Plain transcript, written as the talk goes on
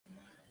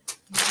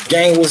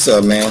Gang, what's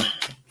up, man?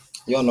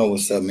 Y'all know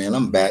what's up, man.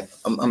 I'm back.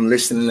 I'm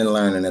listening and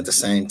learning at the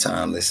same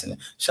time. Listening.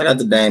 Shout out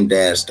to Dame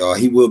Dash, dog.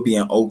 He will be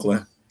in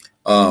Oakland.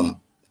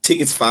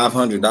 Tickets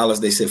 $500.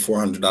 They said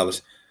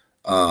 $400.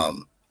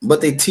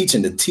 But they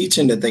teaching the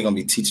teaching that they're gonna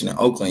be teaching in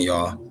Oakland,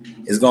 y'all,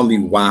 is gonna be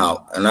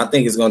wild, and I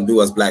think it's gonna do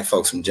us black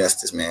folks some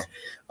justice, man.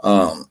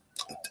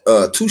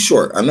 Too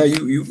Short. I know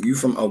you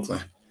from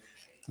Oakland.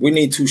 We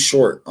need Too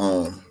Short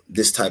on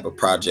this type of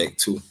project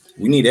too.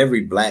 We need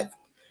every black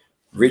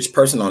rich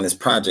person on this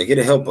project.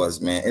 It'll help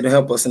us, man. It'll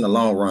help us in the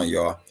long run,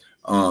 y'all.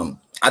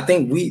 I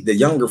think the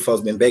younger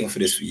folks, been begging for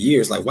this for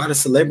years. Like, why do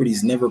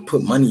celebrities never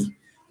put money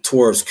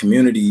towards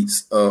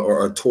communities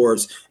or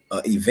towards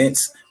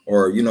events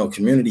or,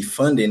 community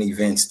funding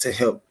events to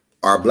help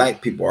our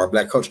black people, our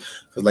black culture?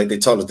 Because like they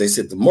told us, they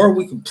said the more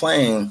we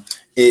complain,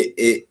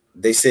 they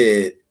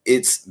said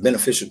it's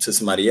beneficial to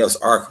somebody else,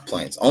 our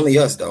complaints. Only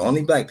us, though.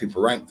 Only black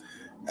people, right?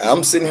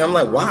 I'm sitting here, I'm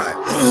like, why?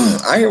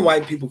 I hear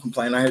white people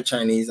complain. I hear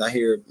Chinese. I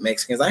hear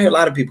Mexicans. I hear a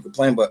lot of people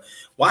complain, but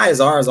why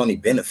is ours only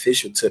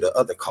beneficial to the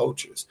other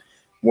cultures?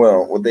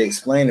 Well, what they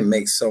explain, it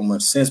makes so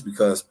much sense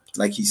because,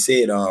 like he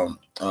said,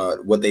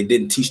 what they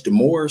didn't teach the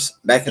Moors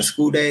back in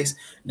school days,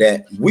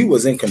 that we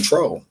was in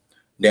control,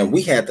 that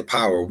we had the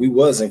power, we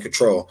was in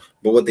control.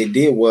 But what they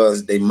did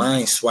was they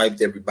mind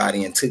swiped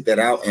everybody and took that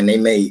out, and they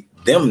made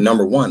them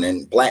number one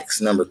and blacks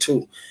number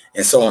two,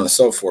 and so on and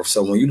so forth.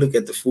 So when you look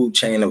at the food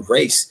chain of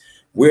race,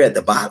 we're at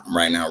the bottom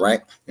right now,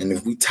 right? And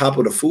if we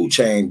topple the food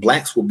chain,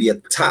 blacks will be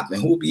at the top,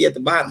 and who will be at the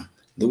bottom?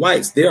 The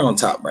whites. They're on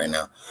top right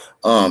now.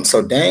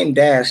 So Dame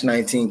Dash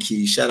 19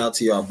 Keys, shout out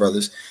to y'all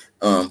brothers.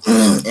 And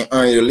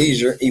Earn Your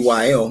Leisure,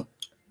 EYL.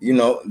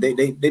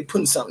 They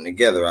putting something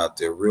together out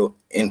there real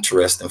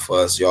interesting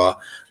for us, y'all,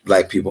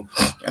 black people.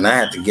 And I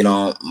had to get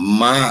on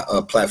my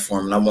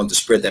platform, and I want to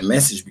spread that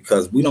message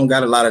because we don't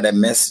got a lot of that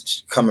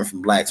message coming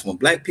from blacks. When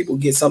black people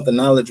get something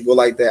knowledgeable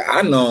like that,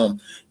 I know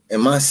in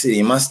my city,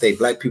 in my state,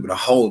 black people to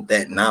hold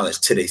that knowledge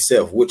to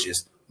themselves, which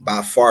is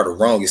by far the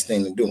wrongest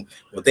thing to do.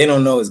 What they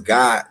don't know is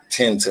God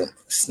tend to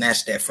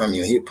snatch that from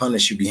you. He'll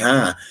punish you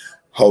behind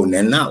holding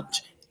that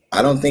knowledge.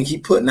 I don't think he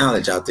put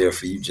knowledge out there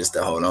for you just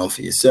to hold on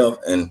for yourself.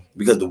 And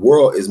because the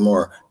world is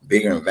more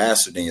bigger and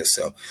vaster than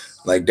yourself.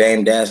 Like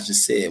Dame Dash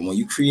just said, when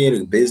you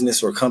create a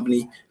business or a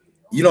company,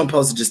 you don't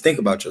supposed to just think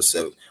about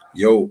yourself.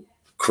 Your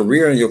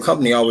career and your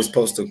company always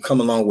supposed to come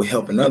along with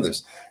helping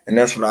others. And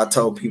that's what I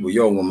told people,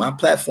 when my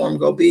platform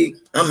go big,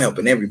 I'm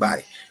helping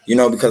everybody,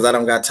 because I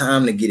don't got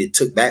time to get it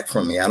took back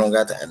from me. I don't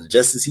got to,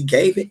 just as he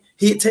gave it,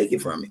 he'd take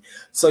it from me.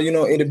 So,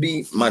 it'll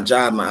be my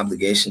job, my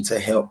obligation to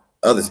help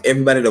others,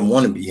 everybody that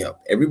want to be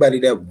helped, everybody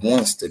that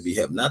wants to be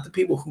helped, not the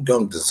people who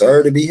don't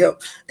deserve to be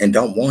helped and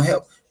don't want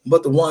help,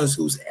 but the ones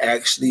who's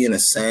actually in the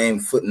same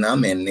footing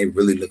I'm in, and they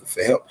really looking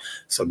for help.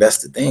 So that's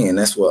the thing, and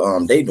that's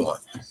what they doing.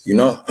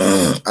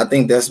 I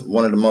think that's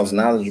one of the most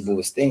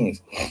knowledgeable things.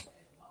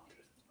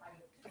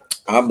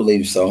 I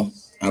believe so.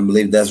 I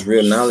believe that's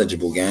real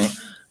knowledgeable, gang.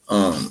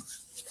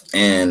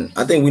 And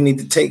I think we need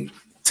to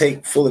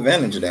take full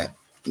advantage of that.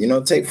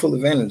 Take full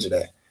advantage of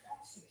that.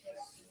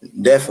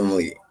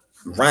 Definitely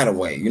right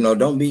away.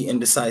 Don't be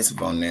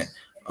indecisive on that.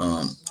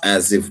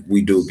 As if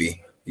we do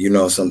be,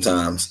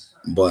 sometimes.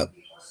 But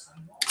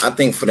I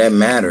think for that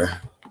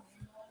matter,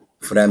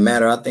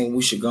 I think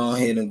we should go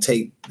ahead and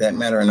take that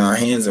matter in our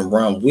hands and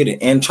run with it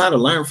and try to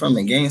learn from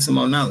it, gain some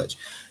more knowledge.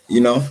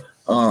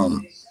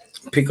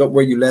 Pick up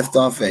where you left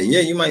off at.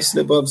 Yeah, you might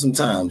slip up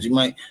sometimes. You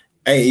might,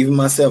 even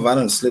myself, I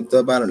done slipped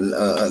up. I done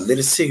lit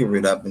a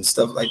cigarette up and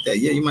stuff like that.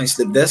 Yeah, you might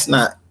slip. That's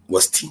not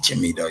what's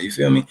teaching me, though. You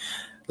feel me?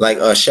 Like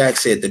Shaq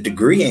said, the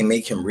degree ain't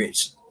make him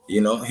rich.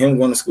 Him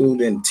going to school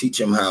didn't teach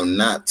him how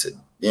not to,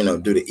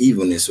 do the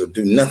evilness or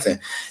do nothing.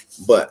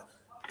 But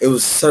it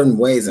was certain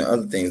ways and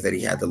other things that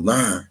he had to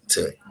learn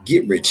to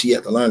get rich. He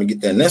had to learn to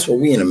get that. And that's what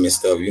we in the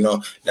midst of,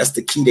 That's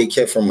the key they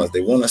kept from us. They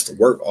want us to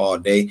work all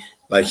day.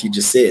 Like he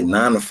just said,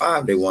 9 to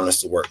 5, they want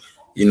us to work,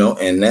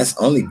 and that's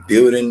only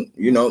building,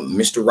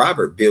 Mr.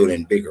 Robert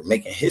building bigger,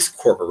 making his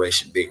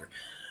corporation bigger.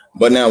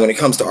 But now when it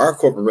comes to our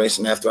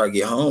corporation, after I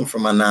get home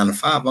from my 9 to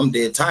 5, I'm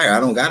dead tired. I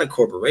don't got a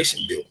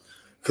corporation built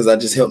because I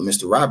just helped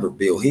Mr. Robert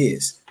build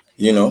his.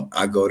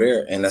 I go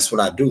there and that's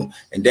what I do.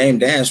 And Dame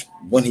Dash,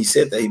 when he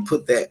said that, he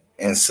put that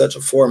in such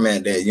a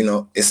format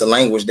that, it's a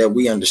language that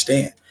we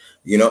understand.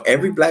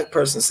 Every black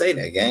person say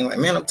that, gang. Like,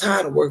 man, I'm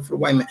tired of working for the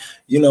white man.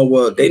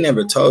 Well, they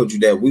never told you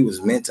that we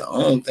was meant to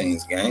own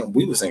things, gang.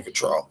 We was in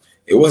control.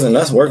 It wasn't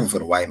us working for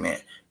the white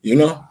man,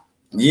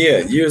 Yeah,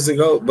 years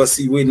ago. But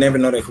see, we never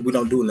know that because we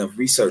don't do enough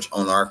research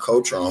on our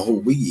culture, on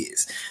who we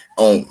is,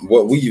 on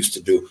what we used to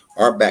do,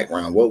 our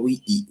background, what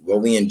we eat,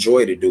 what we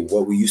enjoy to do,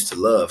 what we used to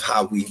love,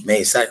 how we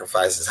made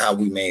sacrifices, how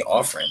we made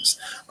offerings.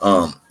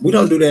 We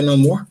don't do that no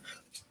more.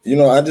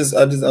 I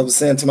was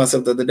saying to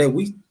myself the other day,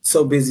 we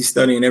so busy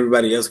studying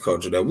everybody else's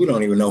culture that we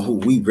don't even know who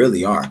we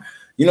really are.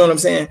 You know what I'm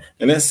saying?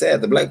 And that's sad.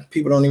 The black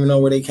people don't even know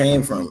where they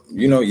came from,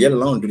 yet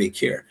alone do they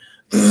care.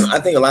 I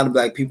think a lot of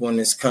black people in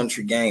this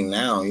country, gang,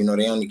 now,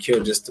 they only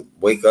care just to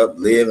wake up,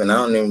 live, and I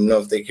don't even know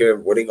if they care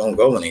where they're going to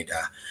go when they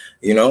die.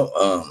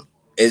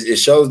 it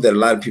shows that a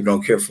lot of people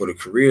don't care for the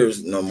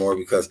careers no more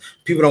because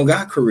people don't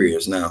got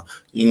careers now.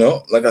 You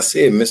know, like I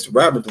said, Mr.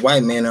 Robert, the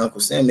white man, and Uncle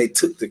Sam, they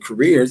took the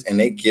careers and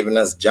they giving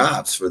us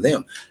jobs for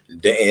them.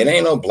 It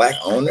ain't no black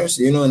owners,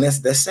 you know, and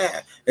that's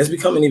sad. It's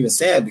becoming even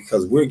sad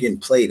because we're getting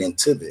played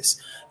into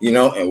this, you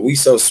know, and we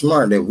so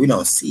smart that we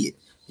don't see it,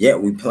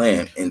 yet we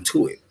playing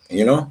into it,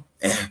 you know.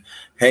 And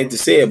hate to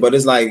say it, but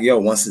it's like, yo,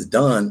 once it's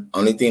done,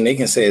 only thing they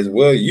can say is,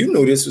 well, you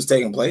knew this was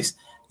taking place.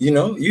 You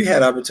know, you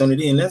had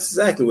opportunity, and that's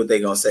exactly what they're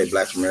going to say,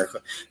 Black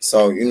America.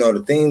 So, you know,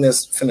 the thing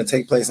that's finna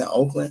take place in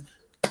Oakland,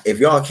 if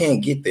y'all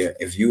can't get there,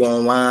 if you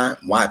online,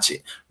 watch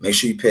it. Make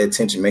sure you pay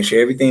attention. Make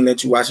sure everything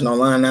that you're watching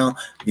online now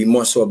be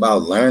more so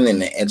about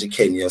learning and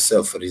educating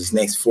yourself for these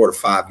next 4 to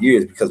 5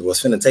 years, because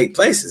what's finna take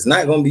place is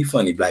not going to be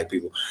funny, Black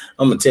people.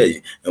 I'm going to tell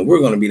you. And we're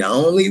going to be the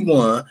only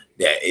one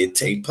that it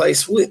take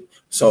place with.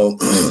 So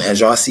as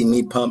y'all see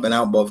me pumping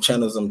out both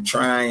channels, I'm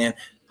trying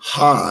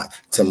hard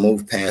to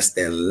move past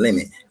that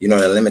limit, you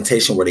know, the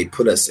limitation where they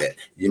put us at,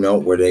 you know,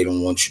 where they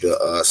don't want you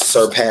to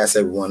surpass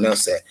everyone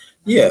else at.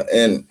 Yeah,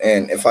 and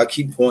if I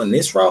keep going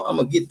this route, I'm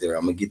gonna get there.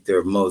 I'm gonna get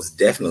there most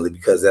definitely,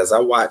 because as I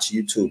watch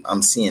YouTube,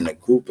 I'm seeing a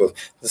group of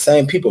the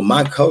same people,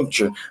 my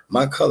culture,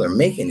 my color,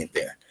 making it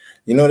there.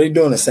 You know, they're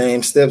doing the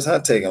same steps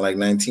I'm taking. Like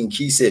 19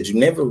 Key said, you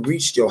never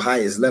reached your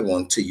highest level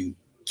until you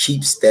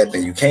keep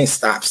stepping. You can't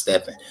stop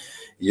stepping,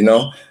 you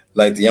know.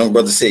 Like the young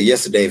brother said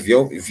yesterday, if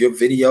your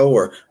video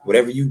or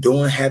whatever you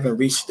doing haven't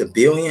reached the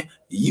billion,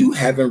 you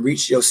haven't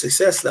reached your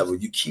success level.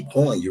 You keep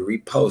going, you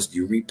repost,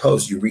 you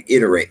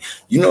reiterate.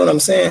 You know what I'm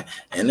saying?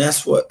 And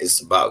that's what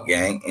it's about,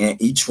 gang.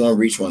 And each one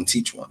reach one,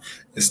 teach one.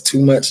 It's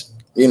too much,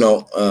 you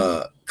know,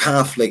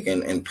 conflict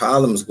and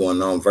problems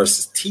going on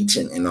versus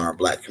teaching in our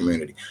Black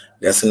community.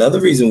 That's another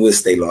reason we'll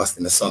stay lost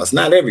in the sauce.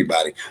 Not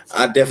everybody.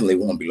 I definitely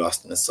won't be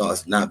lost in the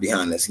sauce, not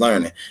behind this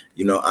learning.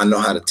 You know, I know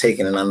how to take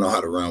it and I know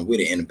how to run with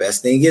it. And the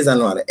best thing is I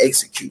know how to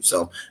execute.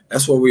 So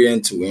that's what we're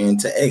into. We're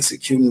into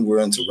executing. We're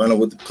into running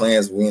with the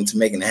plans. We're into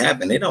making it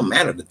happen. It don't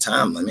matter the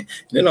time limit.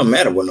 It don't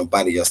matter what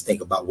nobody else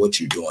think about what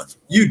you're doing.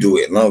 You do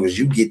it as long as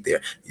you get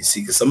there. You see,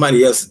 because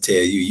somebody else will tell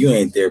you you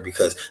ain't there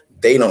because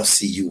they don't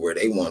see you where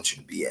they want you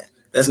to be at.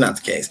 That's not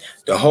the case.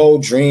 The whole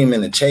dream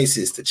and the chase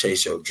is to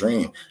chase your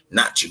dream,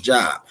 not your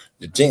job.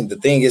 The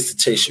thing is to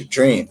chase your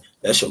dream.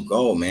 That's your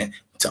goal, man.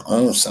 To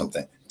own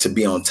something, to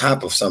be on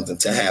top of something,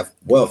 to have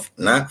wealth,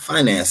 not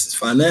finances.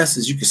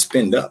 Finances you can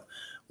spend up.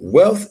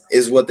 Wealth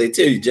is what they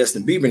tell you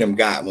Justin Bieber and them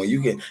got when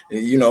you can,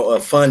 you know,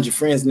 fund your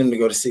friends and them to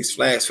go to Six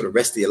Flags for the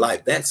rest of your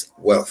life. That's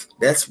wealth.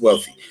 That's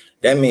wealthy.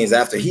 That means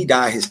after he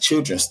died, his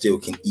children still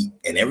can eat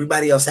and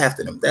everybody else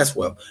after them. That's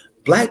wealth.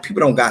 Black people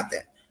don't got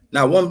that.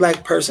 Not one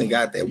Black person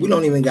got that. We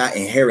don't even got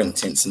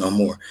inheritance no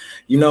more.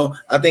 You know,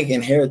 I think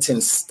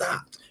inheritance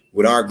stopped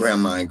with our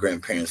grandma and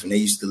grandparents when they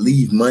used to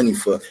leave money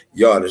for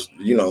y'all to,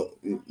 you know,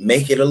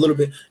 make it a little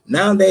bit.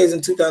 Nowadays in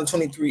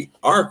 2023,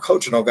 our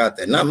culture don't got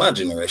that. Not my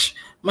generation.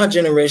 My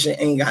generation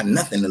ain't got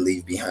nothing to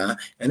leave behind.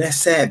 And that's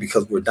sad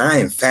because we're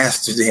dying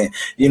faster than,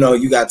 you know,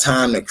 you got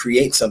time to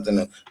create something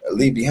to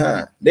leave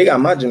behind. They got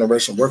my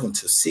generation working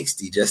to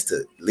 60 just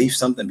to leave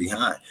something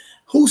behind.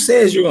 Who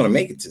says you're going to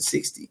make it to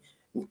 60?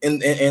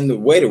 And the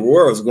way the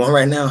world's going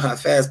right now, how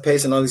fast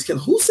paced and all these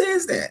kids, who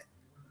says that?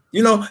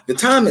 You know, the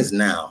time is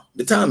now.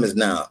 The time is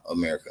now,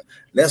 America.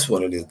 That's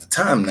what it is. The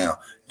time now.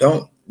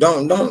 Don't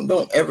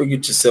ever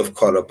get yourself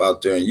caught up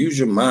out there and use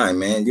your mind,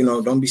 man. You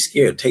know, don't be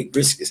scared. Take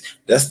risks.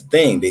 That's the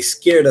thing. They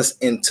scared us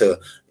into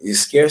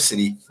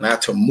scarcity,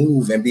 not to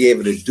move and be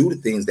able to do the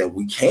things that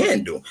we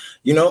can do.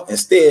 You know,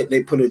 instead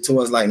they put it to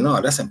us like,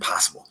 no, that's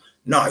impossible.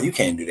 No, you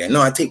can't do that.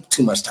 No, I take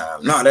too much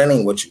time. No, that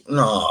ain't what you.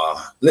 No,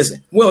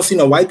 listen, we don't see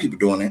no white people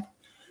doing that.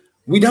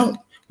 We don't.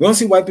 We don't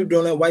see white people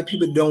doing that. White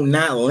people do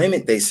not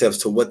limit themselves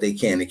to what they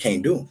can and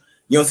can't do.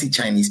 You don't see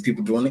Chinese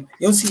people doing it.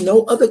 You don't see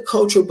no other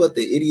culture but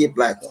the idiot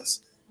Black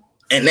ones.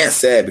 And that's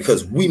sad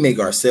because we make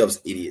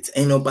ourselves idiots.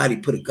 Ain't nobody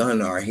put a gun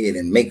to our head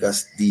and make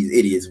us these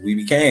idiots we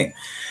became,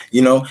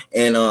 you know.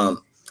 And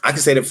I can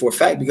say that for a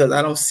fact because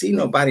I don't see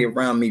nobody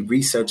around me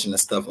researching the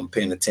stuff I'm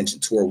paying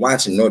attention to or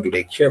watching, nor do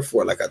they care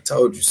for it, like I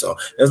told you. So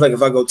it's like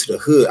if I go to the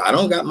hood, I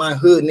don't got my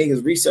hood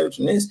niggas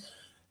researching this.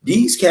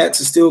 These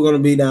cats are still going to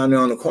be down there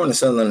on the corner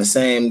selling the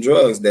same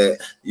drugs that,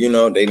 you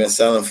know, they've been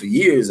selling for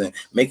years and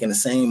making the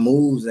same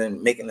moves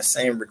and making the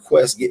same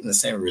requests, getting the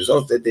same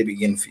results that they've been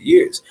getting for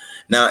years.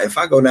 Now, if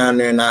I go down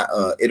there and I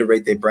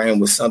iterate their brain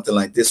with something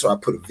like this, or I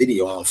put a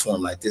video on for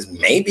them like this,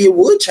 maybe it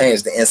would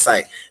change the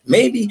insight.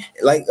 Maybe,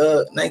 like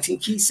 19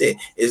 Key said,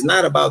 it's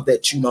not about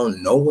that you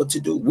don't know what to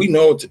do. We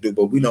know what to do,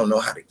 but we don't know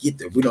how to get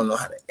there. We don't know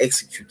how to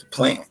execute the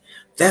plan.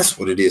 That's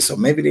what it is. So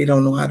maybe they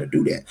don't know how to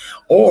do that.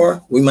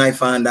 Or we might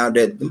find out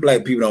that the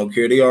Black people don't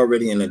care. They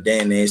already in a day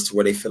and age to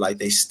where they feel like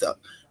they stuck.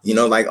 You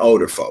know, like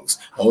older folks.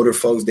 Older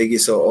folks, they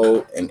get so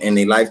old and in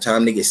their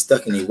lifetime, they get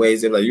stuck in their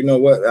ways. They're like, you know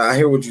what? I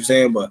hear what you're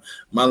saying, but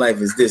my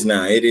life is this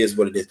now. It is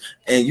what it is.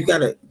 And you got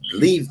to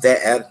leave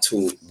that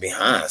attitude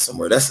behind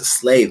somewhere. That's a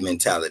slave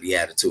mentality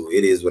attitude.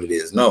 It is what it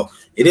is. No,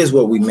 it is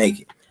what we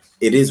make it.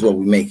 It is what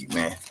we make it,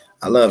 man.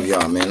 I love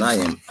y'all, man. I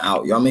am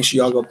out. Y'all make sure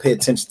y'all go pay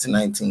attention to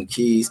 19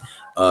 Keys,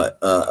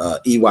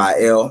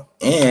 EYL,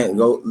 and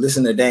go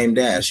listen to Dame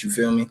Dash. You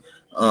feel me?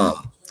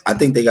 I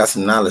think they got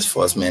some knowledge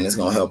for us, man. It's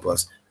gonna help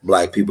us,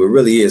 black people. It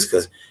really is,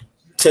 because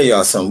tell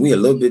y'all something, we a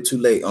little bit too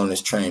late on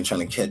this train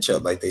trying to catch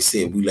up. Like they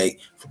said, we late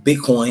for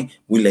Bitcoin,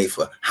 we late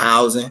for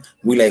housing,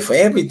 we late for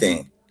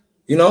everything.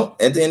 You know,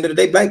 at the end of the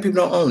day, black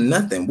people don't own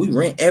nothing. We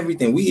rent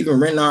everything. We even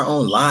rent our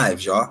own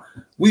lives, y'all.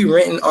 We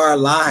renting our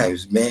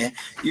lives, man.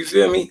 You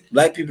feel me?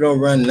 Black people don't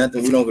run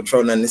nothing. We don't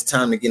control nothing. It's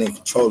time to get in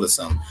control of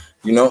something.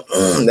 You know,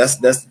 that's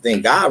the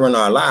thing. God run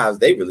our lives.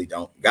 They really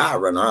don't.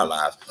 God run our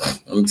lives.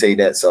 Let me tell you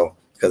that. So,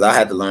 because I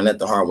had to learn that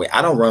the hard way.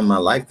 I don't run my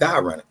life.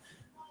 God run it.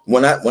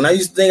 When I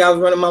used to think I was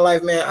running my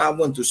life, man, I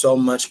went through so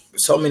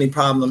many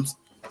problems.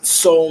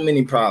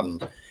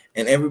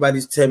 And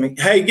everybody's telling me,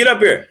 hey, get up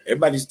here.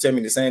 Everybody's telling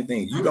me the same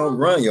thing. You don't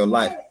run your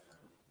life.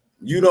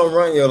 You don't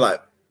run your life.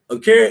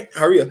 Okay,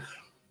 hurry up.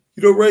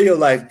 You don't run your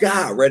life.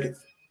 God, ready.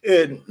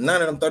 And now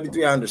that I'm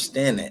 33, I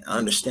understand that. I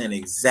understand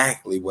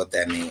exactly what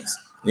that means.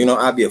 You know,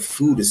 I'd be a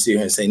fool to sit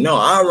here and say, no,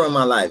 I'll run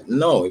my life.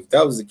 No, if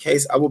that was the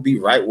case, I would be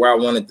right where I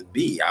wanted to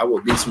be. I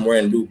would be somewhere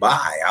in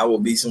Dubai. I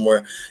would be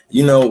somewhere,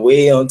 you know,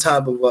 way on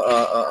top of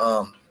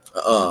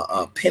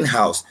a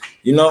penthouse.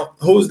 You know,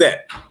 who's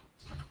that?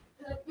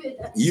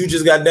 You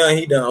just got done.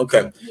 He done.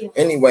 Okay. Yeah.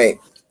 Anyway,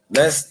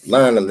 let's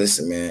learn to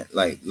listen, man.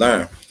 Like,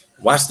 learn.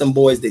 Watch them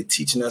boys. They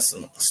teaching us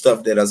some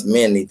stuff that us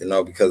men need to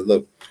know, because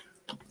look,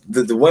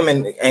 the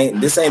women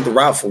this ain't the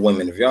route for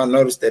women. If y'all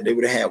notice that they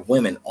would have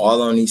women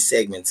all on these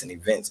segments and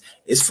events,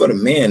 it's for the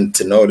men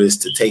to notice,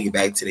 to take it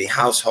back to their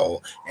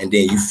household, and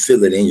then you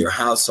feel it in your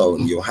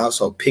household, and your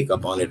household pick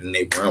up on it and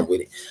they run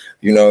with it.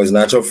 You know, it's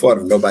not your fault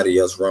if nobody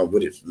else run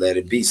with it. Let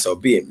it be. So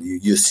be it.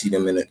 You'll see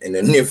them in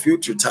the near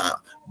future time.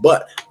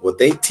 But what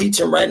they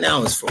teaching right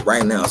now is for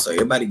right now. So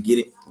everybody get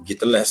it, get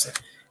the lesson,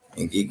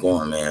 and get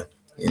going, man.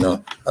 You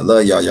know, I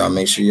love y'all. Y'all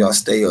make sure y'all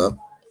stay up.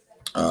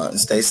 And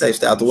stay safe,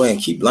 stay out the way, and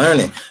keep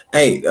learning.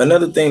 Hey,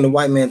 another thing the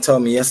white man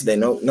told me yesterday,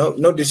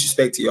 no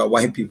disrespect to y'all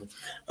white people,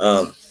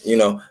 you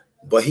know,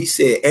 but he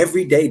said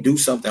every day do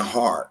something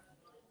hard.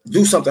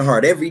 Do something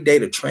hard every day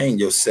to train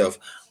yourself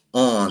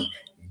on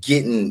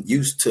getting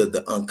used to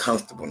the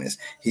uncomfortableness.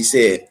 He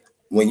said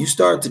when you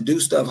start to do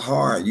stuff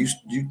hard, you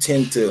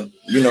tend to,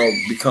 you know,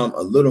 become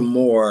a little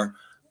more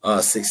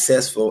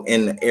successful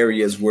in the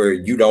areas where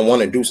you don't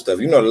want to do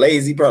stuff. You know,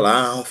 lazy bro, like,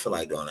 I don't feel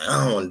like doing it.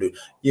 I don't want to do.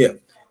 Yeah.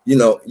 You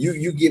know,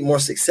 you get more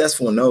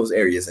successful in those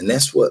areas, and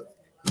that's what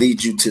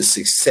leads you to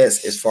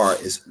success as far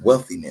as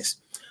wealthiness.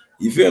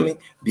 You feel me?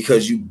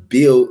 Because you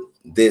build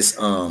this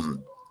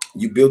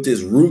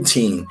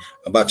routine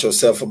about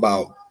yourself,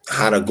 about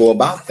how to go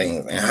about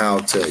things and how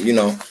to, you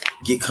know,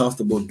 get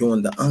comfortable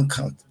doing the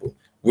uncomfortable,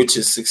 which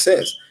is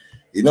success.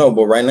 You know,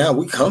 but right now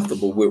we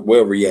comfortable with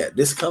where we're at.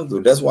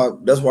 Discomfortable. That's why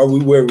we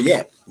where we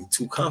at. We're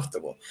too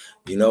comfortable.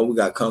 You know, we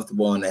got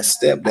comfortable on that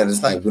step that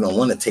it's like we don't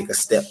want to take a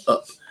step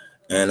up.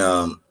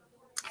 And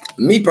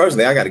me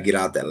personally, I got to get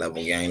out that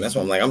level, gang. That's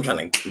why I'm like, I'm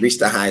trying to reach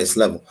the highest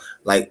level.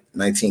 Like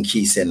 19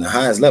 Keys said, the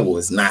highest level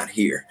is not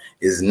here.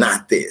 It's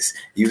not this.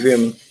 You feel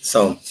me?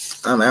 So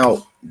I'm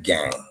out,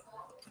 gang.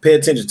 Pay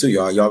attention to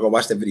y'all. Y'all go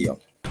watch that video.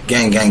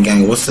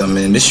 Gang. What's up,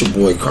 man? This your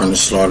boy,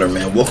 Karnage,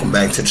 man. Welcome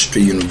back to the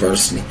Street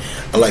University.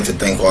 I'd like to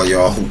thank all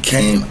y'all who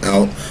came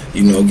out,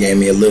 you know, gave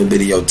me a little bit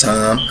of your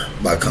time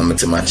by coming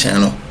to my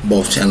channel.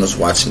 Both channels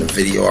watching the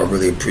video. I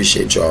really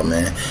appreciate y'all,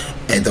 man.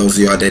 And those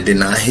of y'all that did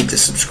not hit the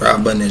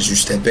subscribe button as you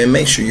step in,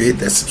 make sure you hit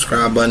that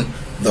subscribe button.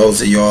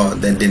 Those of y'all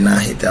that did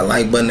not hit that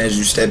like button as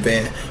you step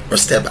in or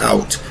step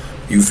out,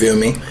 you feel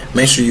me?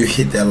 Make sure you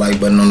hit that like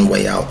button on the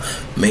way out.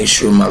 Make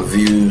sure my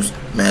views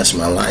match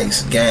my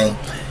likes, gang,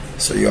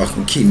 so y'all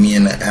can keep me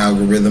in the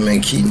algorithm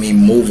and keep me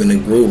moving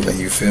and grooving.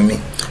 You feel me?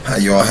 How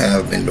y'all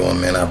have been doing,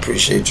 man. I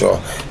appreciate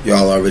y'all.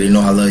 Y'all already know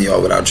I love y'all.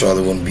 Without y'all,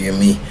 it wouldn't be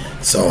me.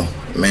 So,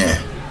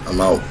 man,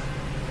 I'm out.